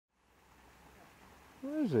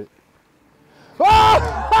Where is it?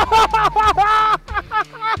 Oh!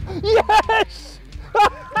 Yes!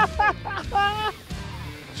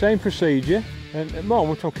 Same procedure, and at the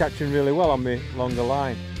moment I'm catching really well on my longer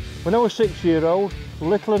line. When I was 6-year-old,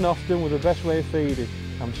 little and often were the best way of feeding.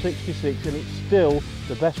 I'm 66 and it's still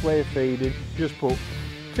the best way of feeding. Just put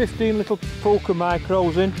 15 little poker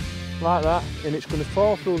micros in, like that, and it's going to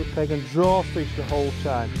fall through the peg and draw fish the whole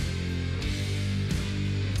time.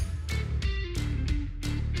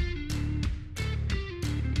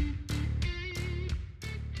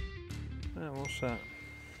 What's that?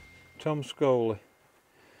 Tom Scully.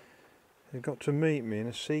 You've got to meet me in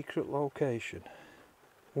a secret location.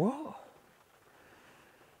 What?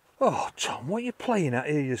 Oh, Tom, what are you playing at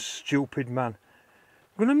here, you stupid man?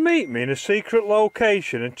 You're going to meet me in a secret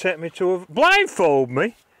location and take me to a... Blindfold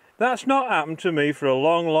me? That's not happened to me for a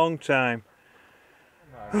long, long time.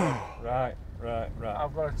 Right.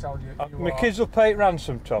 I've got to tell you, my kids will pay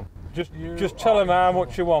ransom, Tom. Just tell them how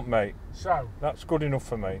much you want, mate. So, that's good enough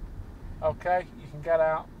for me. Okay, you can get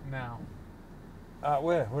out now. Out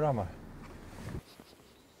where? Where am I?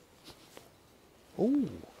 Ooh.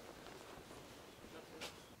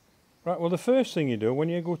 Right, well the first thing you do when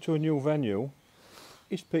you go to a new venue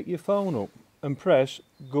is pick your phone up and press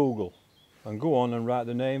Google and go on and write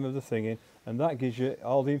the name of the thing in, and that gives you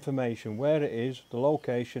all the information, where it is, the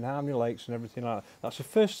location, how many lakes and everything like that. That's the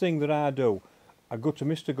first thing that I do. I go to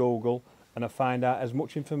Mr. Google and I find out as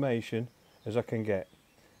much information as I can get.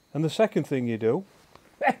 And the second thing you do,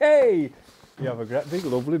 hey, you have a great big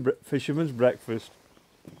lovely fisherman's breakfast.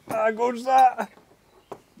 How good's that?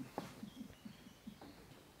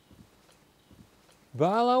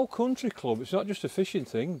 Barlow Country Club, it's not just a fishing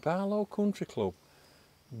thing, Barlow Country Club.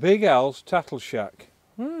 Big Al's Tattle Shack.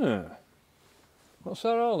 What's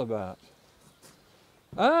that all about?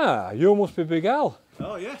 Ah, you must be Big Al.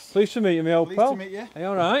 Oh yes. Pleased to meet you, my old pal. Pleased to meet you. Are you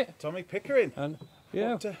alright? Tommy Pickering. And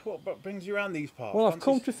yeah. What brings you around these parts? Well, I've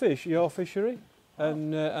come to fish your fishery,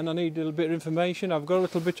 and I need a little bit of information. I've got a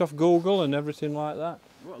little bit off Google and everything like that.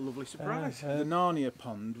 What a lovely surprise. The Narnia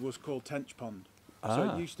pond was called Tench Pond.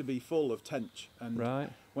 So it used to be full of tench, and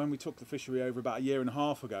when we took the fishery over about 1.5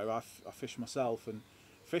 years ago, I fished myself and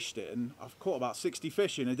fished it, and I've caught about 60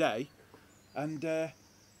 fish in a day, and I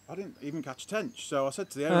didn't even catch tench. So I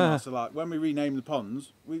said to the owner, like, when we rename the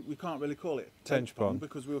ponds, we can't really call it Tench Pond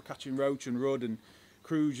because we were catching roach and rudd and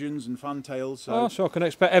crusians and fantails. So, so I can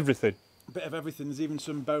expect everything. A bit of everything. There's even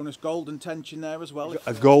some bonus golden tench in there as well.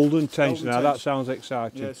 A golden tench now, that sounds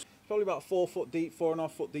exciting. Yes, probably about 4 foot deep,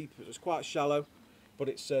 4.5 foot deep. It's quite shallow. But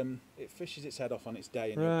it fishes its head off on its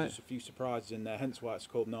day, and there's a few surprises in there, hence why it's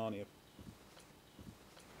called Narnia.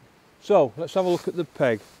 So, let's have a look at the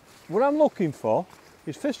peg. What I'm looking for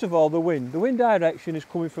is, first of all, the wind. The wind direction is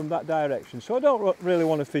coming from that direction, so I don't really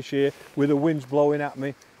want to fish here with the winds blowing at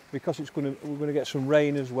me, because we're going to get some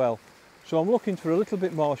rain as well. So I'm looking for a little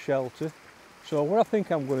bit more shelter. So what I think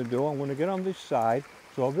I'm going to do, I'm going to get on this side,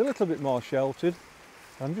 so I'll be a little bit more sheltered.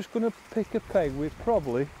 I'm just going to pick a peg with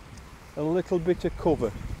probably a little bit of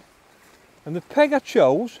cover. And the peg I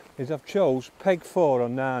chose is I've chose peg 4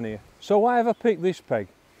 on Narnia. So why have I picked this peg?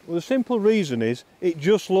 Well, the simple reason is it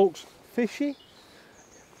just looks fishy.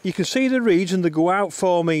 You can see the reeds and they go out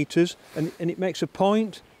 4 metres, and it makes a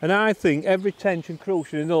point, and I think every tench and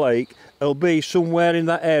crucian in the lake will be somewhere in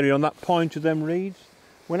that area on that point of them reeds.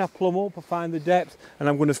 When I plumb up I find the depth and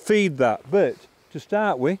I'm going to feed that, but to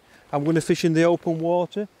start with I'm going to fish in the open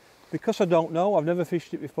water. Because I don't know, I've never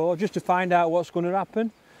fished it before, just to find out what's going to happen.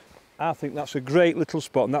 I think that's a great little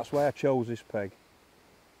spot, and that's why I chose this peg.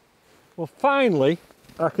 Well, finally,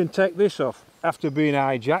 I can take this off after being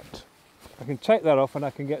hijacked. I can take that off and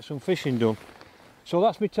I can get some fishing done. So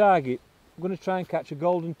that's my target. I'm going to try and catch a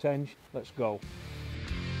golden tench. Let's go.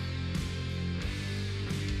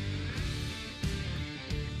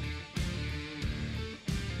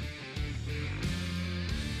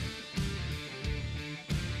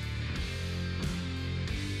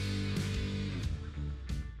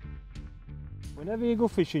 Whenever you go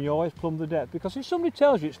fishing, you always plumb the depth, because if somebody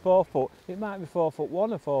tells you it's 4 foot, it might be 4 foot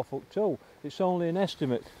 1 or 4 foot 2. It's only an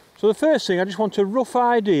estimate. So the first thing, I just want a rough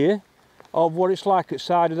idea of what it's like at the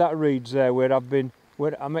side of that reeds there, where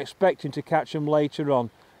I'm expecting to catch them later on.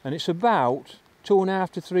 And it's about 2.5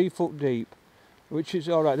 to 3 foot deep, which is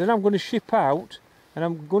all right. Then I'm going to ship out, and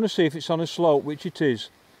I'm going to see if it's on a slope, which it is,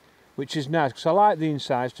 which is nice, because I like the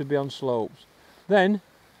insides to be on slopes. Then,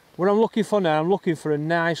 what I'm looking for now, I'm looking for a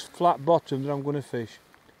nice flat bottom that I'm going to fish.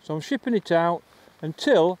 So I'm shipping it out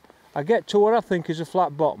until I get to what I think is a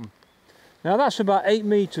flat bottom. Now that's about 8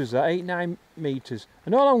 metres, 8-9 metres.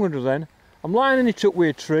 And all I'm going to do then, I'm lining it up with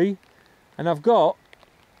a tree, and I've got,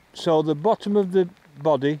 so the bottom of the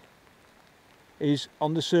body is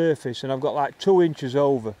on the surface, and I've got like 2 inches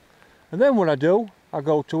over. And then what I do, I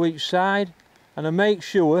go to each side and I make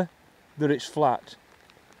sure that it's flat.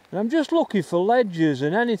 And I'm just looking for ledges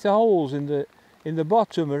and any holes in the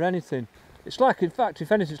bottom or anything. It's like, in fact,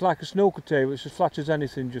 if anything, it's like a snooker table. It's as flat as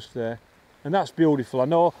anything just there. And that's beautiful. I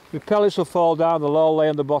know the pellets will fall down, they'll all lay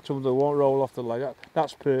on the bottom, they won't roll off the leg.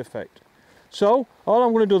 That's perfect. So all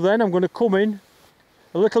I'm going to do then, I'm going to come in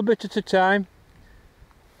a little bit at a time,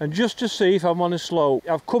 and just to see if I'm on a slope.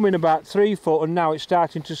 I've come in about 3 foot and now it's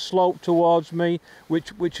starting to slope towards me,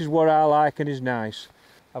 which is what I like and is nice.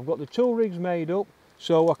 I've got the 2 rigs made up,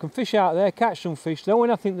 so I can fish out there, catch some fish. Then when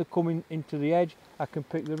I think they're coming into the edge, I can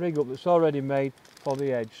pick the rig up that's already made for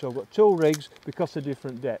the edge. So I've got 2 rigs because of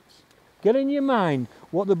different depths. Get in your mind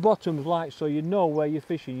what the bottom's like so you know where you're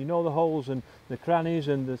fishing. You know the holes and the crannies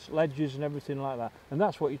and the ledges and everything like that. And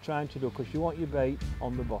that's what you're trying to do, because you want your bait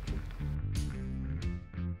on the bottom.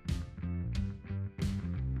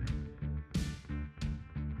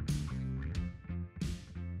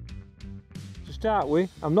 To start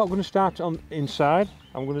with, I'm not going to start on inside.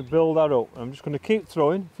 I'm going to build that up. I'm just going to keep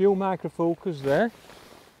throwing a few microfocus there.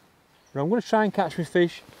 And I'm going to try and catch my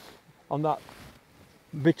fish on that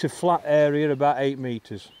bit of flat area about 8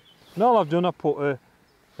 metres. And all I've done, I put a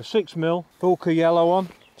 6mm Fuca yellow on.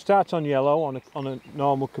 Start on yellow on a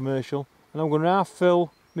normal commercial, and I'm going to half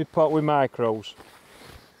fill my pot with micros.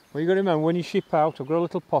 Well, you've got to remember, when you ship out, I've got a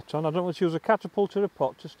little pot on. I don't want to use a catapult or a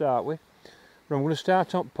pot to start with, but I'm going to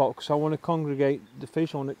start on pot because I want to congregate the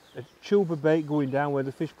fish. I want a tube of bait going down where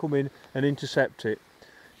the fish come in and intercept it.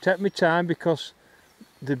 Take my time because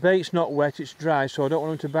the bait's not wet, it's dry, so I don't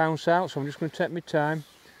want them to bounce out, so I'm just going to take my time.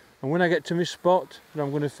 And when I get to my spot that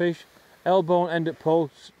I'm going to fish, elbow and end at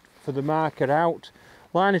pole for the marker out,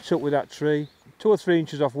 line it up with that tree, 2 or 3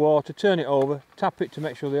 inches off water, turn it over, tap it to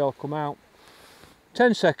make sure they all come out.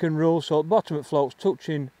 10-second rule, so at the bottom it floats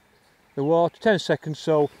touching the water, 10 seconds,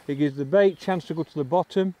 so it gives the bait a chance to go to the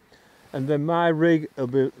bottom, and then my rig will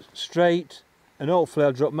be straight, and hopefully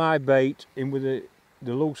I'll drop my bait in with the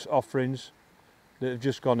loose offerings that have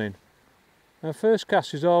just gone in. Now, first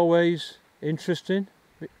cast is always interesting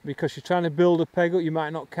because you're trying to build a peg up. You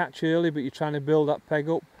might not catch early, but you're trying to build that peg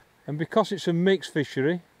up. And because it's a mixed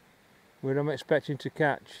fishery, where I'm expecting to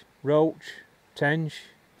catch roach, tench,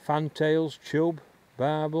 fantails, chub,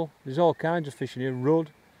 barbel, there's all kinds of fish in here,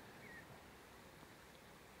 rudd.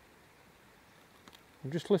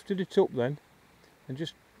 I've just lifted it up then and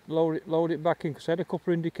just lowered it back in because I had a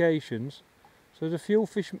couple of indications. So there's a few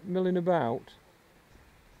fish milling about.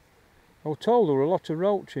 I was told there were a lot of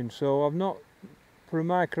roach in, so I've not put a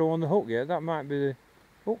micro on the hook yet. That might be the...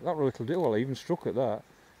 Oh, that were a little deal. Well, I even struck at that.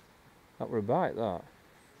 That were a bite, that.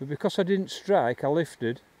 But because I didn't strike, I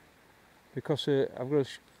lifted. Because I've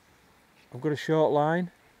got a short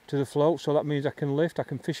line to the float, so that means I can lift. I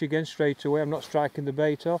can fish again straight away. I'm not striking the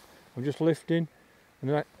bait off. I'm just lifting.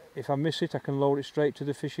 And then if I miss it, I can lower it straight to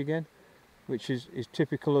the fish again, which is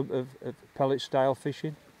typical of pellet style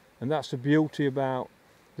fishing. And that's the beauty about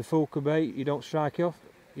the Fuca bait. You don't strike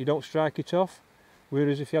it off,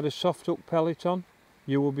 whereas if you had a soft hook pellet on,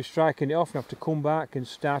 you will be striking it off and have to come back and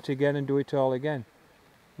start again and do it all again.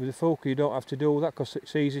 With the Fuca you don't have to do that because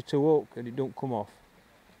it's easy to hook and it don't come off.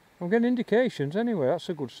 I'm getting indications anyway, that's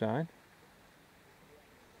a good sign.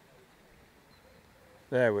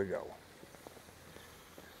 There we go.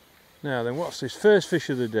 Now then, what's this? First fish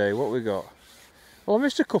of the day, what we got? Well, I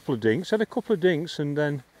missed a couple of dinks, had a couple of dinks, and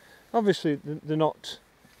then obviously they're not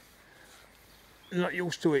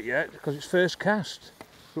used to it yet because it's first cast.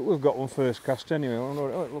 But we've got one first cast anyway.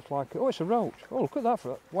 Oh, it looks like it. Oh, it's a roach. Oh, look at that.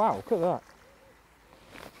 Wow, look at that.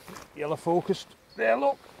 Yellow focused. There,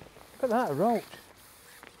 look. Look at that, a roach.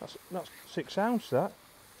 That's 6 ounce, that.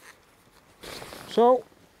 So,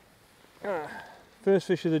 first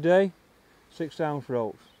fish of the day, 6 ounce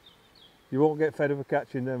roach. You won't get fed of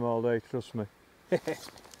catching them all day, trust me.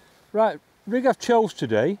 Right, rig I've chose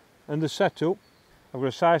today and the setup. I've got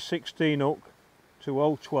a size 16 hook to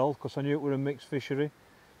 0.12 because I knew it were a mixed fishery.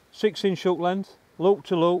 6-inch hook length, loop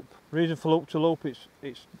to loop. Reason for loop to loop,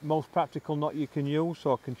 it's most practical knot you can use,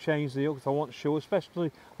 so I can change the hook if I want to show,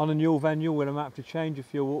 especially on a new venue where I might have to change a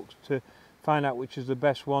few hooks to find out which is the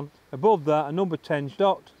best one. Above that, a number 10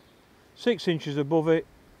 dot, 6 inches above it,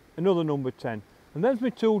 another number 10. And there's my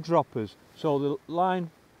 2 droppers, so the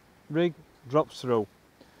line rig drops through.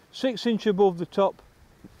 6 inch above the top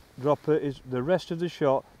dropper is the rest of the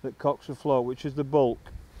shot that cocks the float, which is the bulk.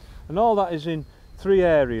 And all that is in 3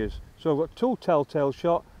 areas. So I've got 2 telltale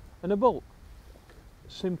shot and a bulk.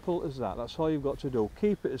 Simple as that, that's all you've got to do.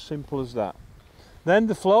 Keep it as simple as that. Then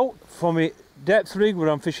the float for my depth rig where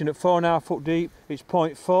I'm fishing at 4.5 foot deep, it's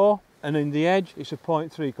 0.4, and in the edge it's a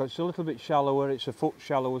 0.3 because it's a little bit shallower, it's a foot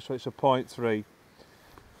shallower, so it's a 0.3.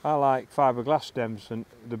 I like fiberglass stems, and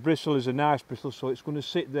the bristle is a nice bristle, so it's going to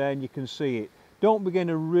sit there and you can see it. Don't begin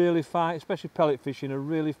a really fine, especially pellet fishing, a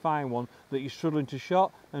really fine one that you're struggling to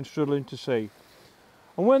shot and struggling to see.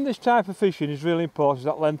 And when this type of fishing is really important is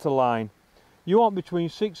that length of line. You want between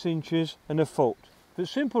 6 inches and a foot. For the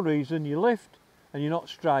simple reason you lift and you're not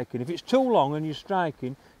striking. If it's too long and you're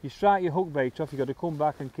striking, you strike your hook bait off, you've got to come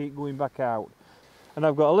back and keep going back out. And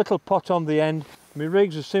I've got a little pot on the end. My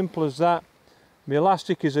rig's as simple as that. My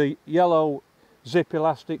elastic is a yellow zip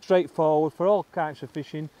elastic, straightforward for all kinds of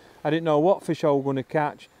fishing. I didn't know what fish I was going to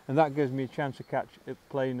catch, and that gives me a chance to catch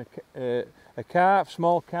playing a carp,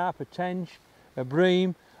 small carp, a tench, a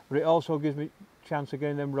bream, but it also gives me a chance of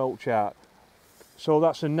getting them roach out. So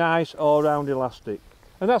that's a nice all-round elastic,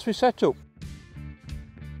 and that's my setup.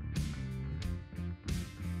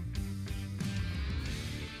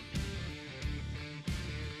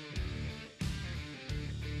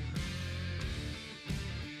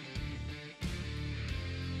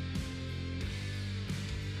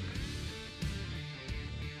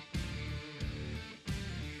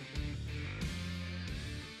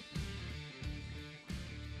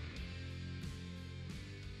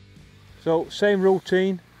 So same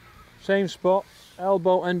routine, same spot,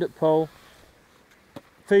 elbow end at pole,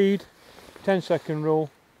 feed, 10-second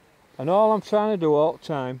rule, and all I'm trying to do all the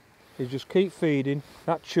time is just keep feeding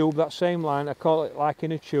that tube, that same line. I call it like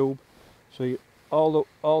in a tube, so you all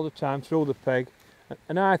the time through the peg,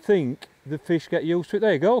 and I think the fish get used to it.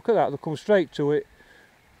 There you go, look at that, they'll come straight to it,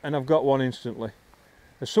 and I've got one instantly.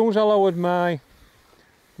 As soon as I lowered my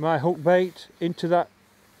hook bait into that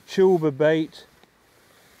tube of bait,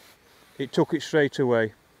 it took it straight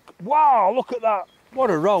away. Wow, look at that,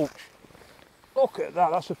 what a roach. Look at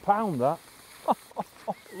that, that's a pound that.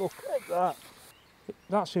 Look at that.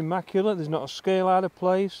 That's immaculate, there's not a scale out of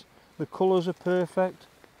place. The colours are perfect.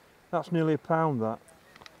 That's nearly a pound that.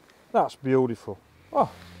 That's beautiful.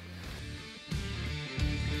 Oh.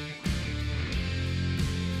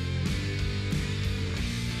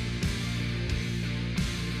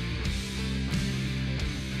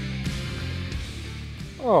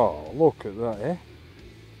 Oh, look at that, eh?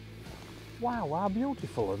 Wow, how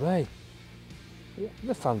beautiful are they?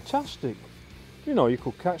 They're fantastic. You know, you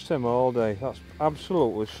could catch them all day. That's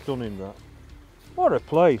absolutely stunning, that. What a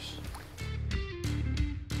place.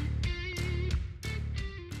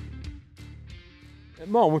 At the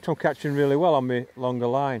moment I'm catching really well on my longer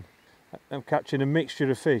line. I'm catching a mixture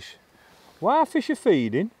of fish. While fish are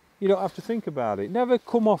feeding, you don't have to think about it. Never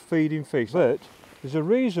come off feeding fish. But there's a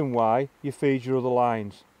reason why you feed your other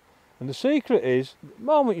lines. And the secret is, the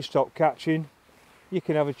moment you stop catching, you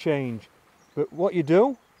can have a change. But what you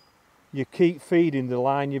do, you keep feeding the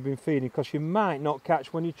line you've been feeding, because you might not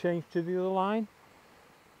catch when you change to the other line.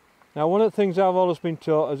 Now, one of the things I've always been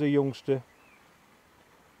taught as a youngster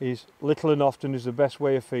is little and often is the best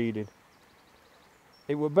way of feeding.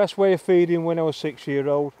 It was the best way of feeding when I was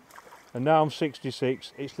 6-year-old, and now I'm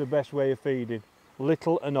 66, it's the best way of feeding.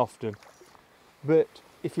 Little and often. But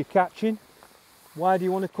if you're catching, why do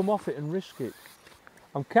you want to come off it and risk it?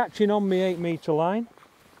 I'm catching on my 8-metre line,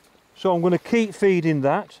 so I'm going to keep feeding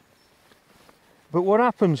that. But what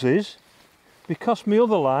happens is, because my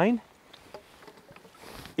other line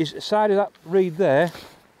is the side of that reed there,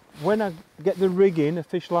 when I get the rig in, a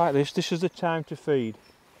fish like this is the time to feed.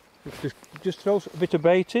 Just throw a bit of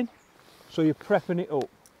bait in, so you're prepping it up.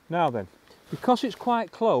 Now then, because it's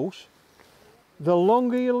quite close, the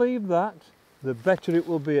longer you leave that, the better it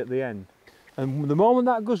will be at the end. And the moment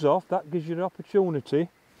that goes off, that gives you the opportunity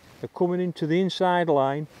of coming into the inside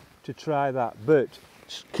line to try that. But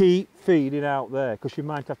keep feeding out there, because you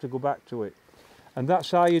might have to go back to it. And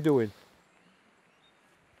that's how you're doing.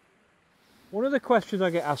 One of the questions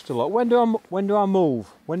I get asked a lot, when do I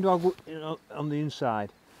move? When do I go on the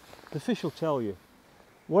inside? The fish will tell you.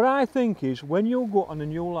 What I think is, when you go on a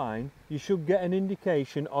new line, you should get an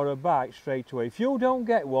indication or a bite straight away. If you don't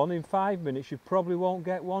get one in 5 minutes, you probably won't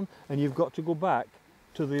get one, and you've got to go back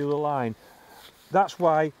to the other line. That's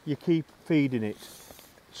why you keep feeding it.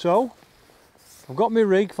 So, I've got my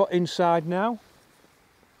rig for inside now,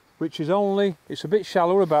 which is it's a bit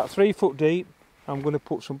shallower, about 3 foot deep. I'm going to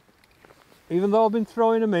put some, even though I've been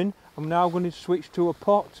throwing them in, I'm now going to switch to a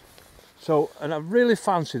pot. So, and I really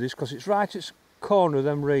fancy this because it's right at the corner of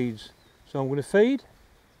them reeds. So I'm going to feed.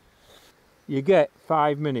 You get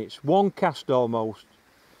 5 minutes, one cast almost.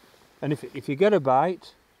 And if you get a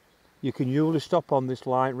bite, you can usually stop on this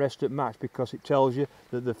line, rest at max, because it tells you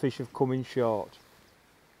that the fish have come in short.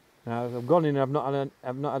 Now I've gone in and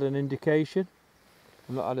I've not had an indication.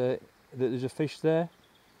 I've not had that there's a fish there.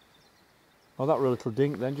 Oh, that was a little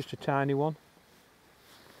dink then, just a tiny one.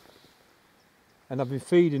 And I've been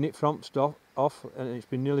feeding it from off, and it's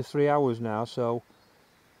been nearly 3 hours now, so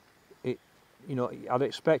you know, I'd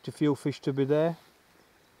expect a few fish to be there.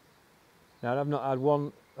 Now I've not had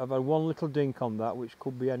one. I've had one little dink on that, which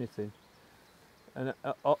could be anything. And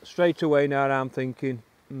straight away now I'm thinking,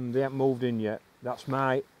 they haven't moved in yet. That's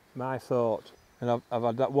my thought. And I've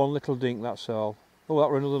had that one little dink. That's all. Oh, that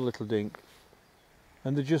were another little dink.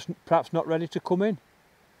 And they're just perhaps not ready to come in.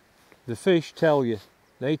 The fish tell you.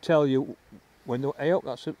 They tell you when they're, hey, oh,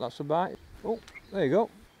 that's a bite. Oh, there you go.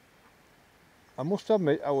 I must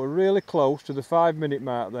admit, I were really close to the 5-minute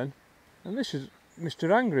mark then. And this is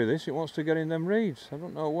Mr. Angry, this. It wants to get in them reeds. I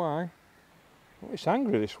don't know why. Oh, it's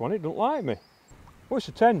angry, this one. It don't like me. Oh, it's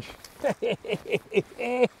a tench.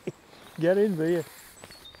 Get in there.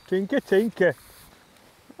 Tinker, tinker.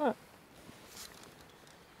 Ah.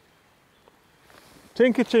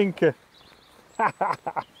 Tinker, tinker.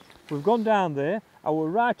 We've gone down there. I were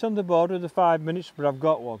right on the border of the 5 minutes, but I've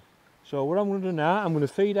got one. So what I'm going to do now, I'm going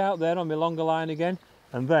to feed out there on my longer line again,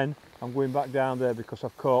 and then I'm going back down there because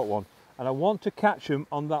I've caught one. And I want to catch them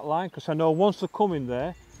on that line because I know once they come in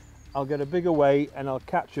there, I'll get a bigger weight and I'll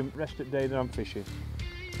catch them rest of the day that I'm fishing.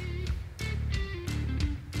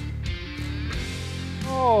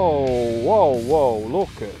 Oh, whoa, whoa,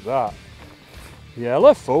 look at that.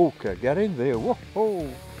 Yellow Foker, get in there, whoa.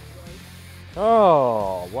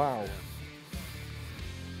 Oh, wow.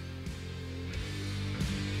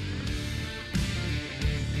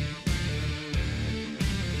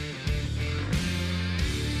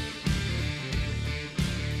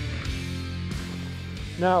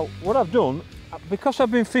 Now, what I've done, because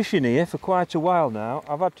I've been fishing here for quite a while now,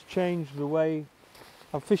 I've had to change the way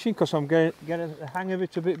I'm fishing because I'm getting the hang of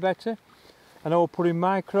it a bit better. And I will put in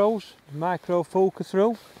micro Foker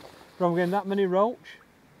through. But I'm getting that many roach.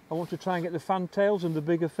 I want to try and get the fantails and the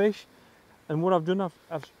bigger fish. And what I've done,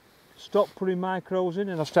 I've stopped putting micros in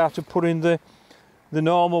and I started putting the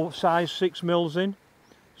normal size 6mm in.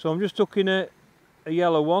 So I'm just hooking a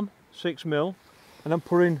yellow one, 6mm, and I'm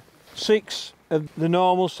putting 6 of the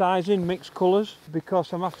normal size in, mixed colours,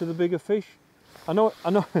 because I'm after the bigger fish. I know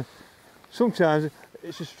sometimes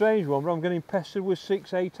it's a strange one, but I'm getting pestered with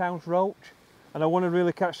 6-8 ounce roach, and I want to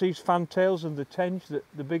really catch these fantails and the tench,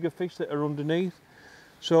 the bigger fish that are underneath.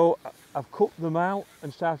 So I've cut them out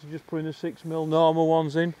and started just putting the 6mm normal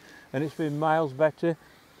ones in, and it's been miles better.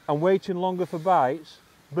 I'm waiting longer for bites,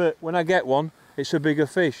 but when I get one, it's a bigger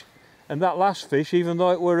fish. And that last fish, even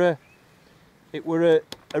though it were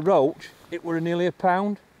a roach, it were nearly a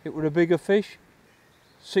pound. It were a bigger fish.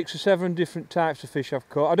 6 or 7 different types of fish I've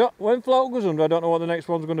caught. When float goes under, I don't know what the next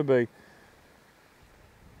one's going to be.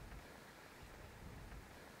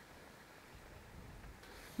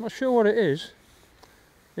 I'm not sure what it is.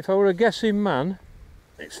 If I were a guessing man,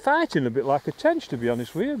 it's fighting a bit like a tench, to be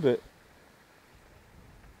honest with you, but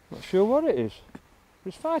I'm not sure what it is.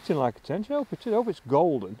 It's fighting like a tench. I hope it is. I hope it's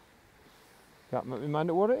golden. Can't make me mind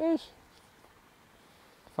at what it is.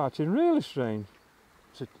 Fighting really strange.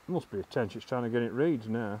 It must be a tench. It's trying to get it reeds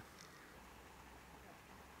now.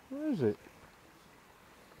 Where is it?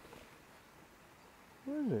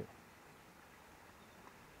 Where is it?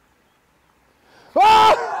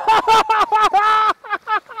 Oh!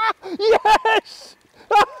 Yes!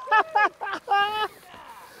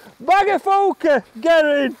 Bag of Foker, get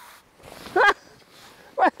in!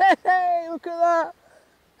 Hey, look at that!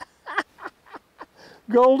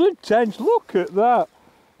 Golden tench, look at that!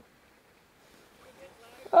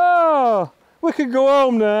 Oh, we can go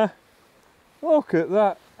home now. Look at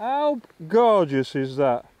that. How gorgeous is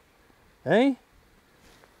that? Eh?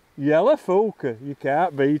 Yellow Foker, you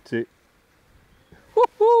can't beat it.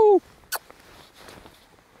 Woohoo!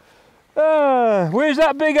 Where's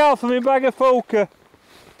that big alpha in Bag of Foker?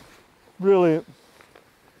 Brilliant.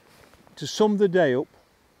 To sum the day up,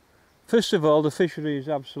 first of all, the fishery is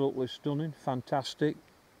absolutely stunning, fantastic.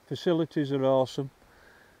 Facilities are awesome.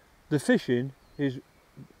 The fishing is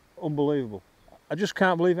unbelievable. I just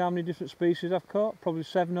can't believe how many different species I've caught, probably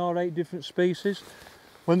 7 or 8 different species.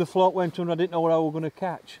 When the float went under, I didn't know what I was going to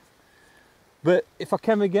catch. But if I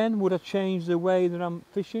came again, would I change the way that I'm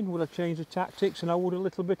fishing? Would I change the tactics? And I would a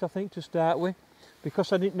little bit, I think, to start with.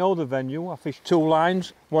 Because I didn't know the venue, I fished 2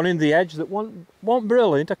 lines, one in the edge that weren't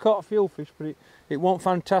brilliant. I caught a few fish, but it wasn't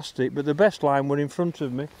fantastic. But the best line were in front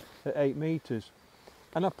of me at 8 metres.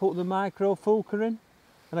 And I put the micro Foker in,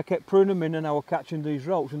 and I kept pruning them in, and I was catching these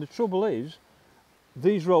roach. And the trouble is,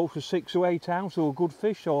 these roach were 6 or 8 ounce, they were good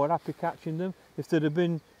fish, so I was happy catching them. If there'd have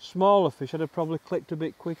been smaller fish, I'd have probably clicked a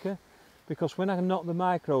bit quicker, because when I knocked the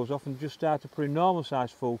micros off and just started putting normal size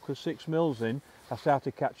fulcrum, 6 mils in, I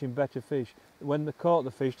started catching better fish. When they caught the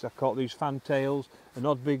fish, I caught these fantails, an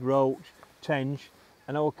odd big roach, tench,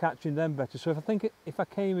 and I was catching them better. So if I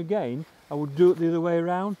came again, I would do it the other way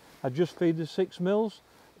around. I'd just feed the 6 mils,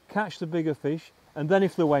 catch the bigger fish, and then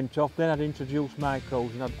if they went off, then I'd introduce micros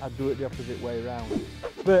and I'd do it the opposite way around.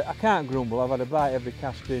 But I can't grumble, I've had a bite every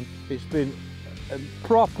casting. It's been a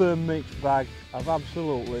proper mixed bag. I've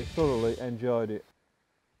absolutely, thoroughly enjoyed it.